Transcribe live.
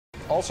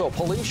Also,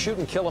 police shoot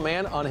and kill a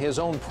man on his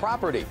own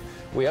property.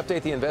 We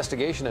update the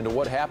investigation into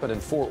what happened in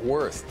Fort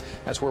Worth.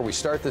 That's where we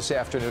start this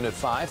afternoon at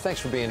 5.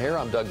 Thanks for being here.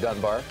 I'm Doug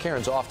Dunbar.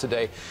 Karen's off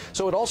today.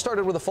 So it all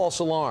started with a false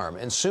alarm,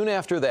 and soon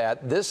after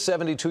that, this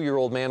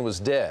 72-year-old man was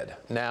dead.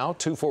 Now,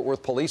 2 Fort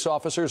Worth police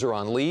officers are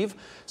on leave.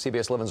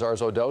 CBS 11's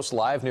Arzo Dos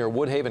live near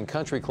Woodhaven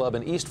Country Club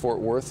in East Fort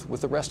Worth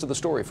with the rest of the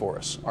story for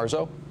us.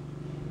 Arzo?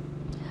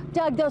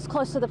 Doug, those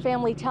close to the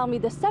family tell me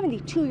the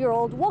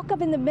 72-year-old woke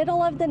up in the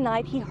middle of the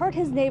night. He heard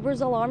his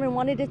neighbor's alarm and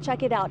wanted to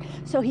check it out.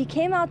 So he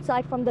came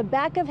outside from the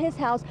back of his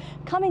house,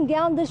 coming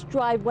down this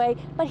driveway,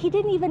 but he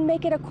didn't even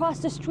make it across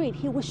the street.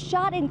 He was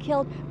shot and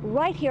killed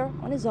right here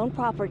on his own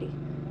property.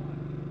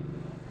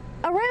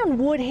 Around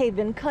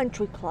Woodhaven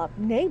Country Club,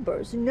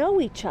 neighbors know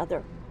each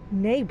other.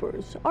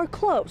 Neighbors are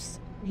close.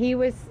 He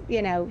was,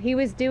 he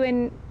was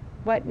doing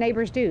what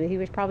neighbors do. He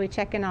was probably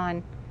checking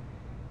on,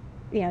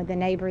 the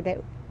neighbor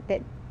that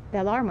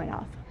the alarm went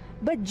off.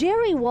 But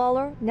Jerry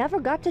Waller never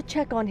got to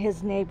check on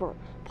his neighbor.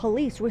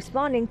 Police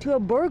responding to a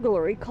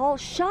burglary call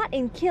shot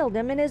and killed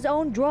him in his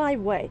own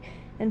driveway.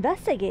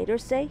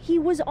 Investigators say he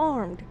was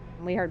armed.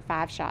 We heard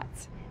 5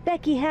 shots.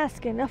 Becky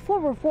Haskin, a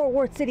former Fort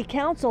Worth City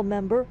Council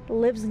member,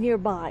 lives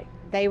nearby.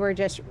 They were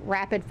just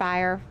rapid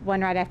fire,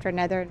 one right after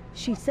another.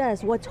 She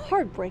says what's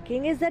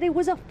heartbreaking is that it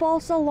was a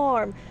false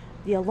alarm.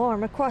 The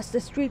alarm across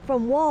the street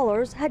from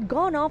Waller's had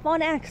gone off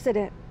on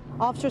accident.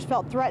 Officers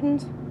felt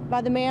threatened by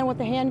the man with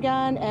the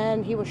handgun,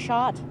 and he was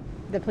shot.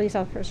 The police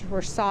officers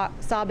were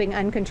sobbing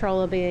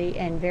uncontrollably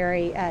and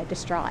very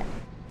distraught.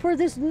 For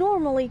this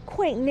normally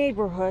quaint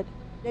neighborhood,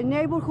 The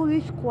neighborhood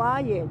is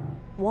quiet.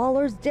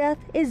 Waller's death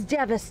is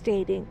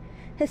devastating.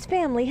 His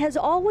family has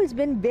always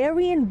been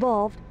very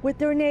involved with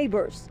their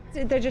neighbors.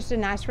 They're just a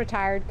nice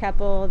retired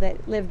couple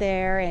that live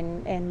there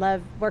and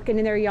love working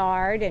in their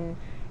yard and,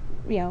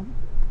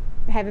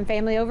 having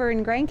family over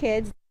and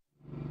grandkids.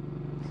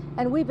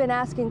 And we've been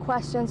asking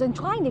questions and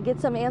trying to get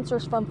some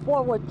answers from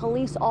Fort Worth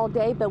police all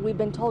day, but we've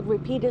been told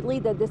repeatedly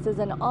that this is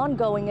an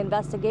ongoing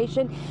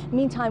investigation.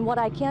 Meantime, what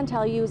I can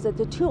tell you is that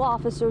the 2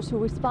 officers who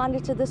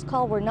responded to this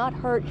call were not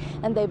hurt,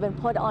 and they've been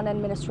put on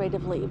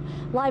administrative leave.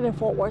 Live in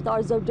Fort Worth,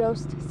 Arzo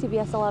Dost,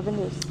 CBS 11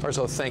 News.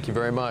 Arzo, thank you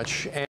very much.